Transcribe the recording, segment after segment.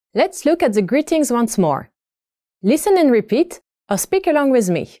Let's look at the greetings once more. Listen and repeat, or speak along with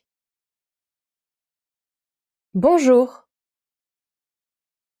me. Bonjour.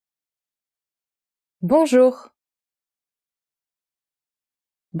 Bonjour.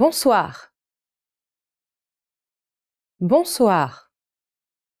 Bonsoir. Bonsoir.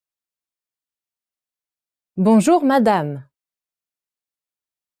 Bonjour madame.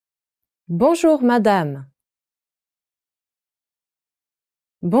 Bonjour madame.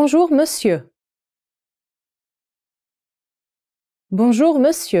 Bonjour monsieur. Bonjour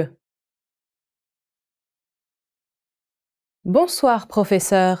monsieur. Bonsoir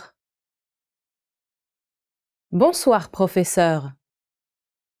professeur. Bonsoir professeur.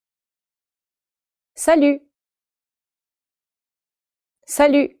 Salut.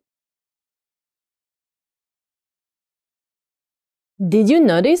 Salut. Did you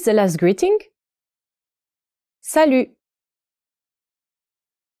notice the last greeting? Salut.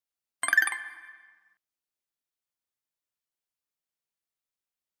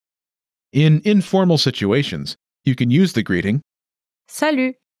 In informal situations, you can use the greeting,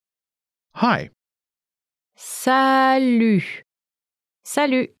 Salut. hi. Salut.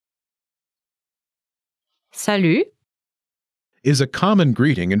 Salut. Salut. Is a common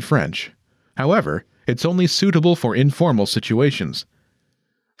greeting in French. However, it's only suitable for informal situations,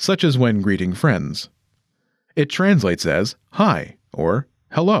 such as when greeting friends. It translates as hi or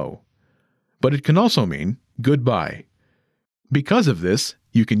hello, but it can also mean goodbye. Because of this,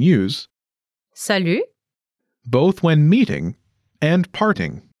 you can use Salut. both when meeting and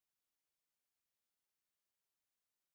parting.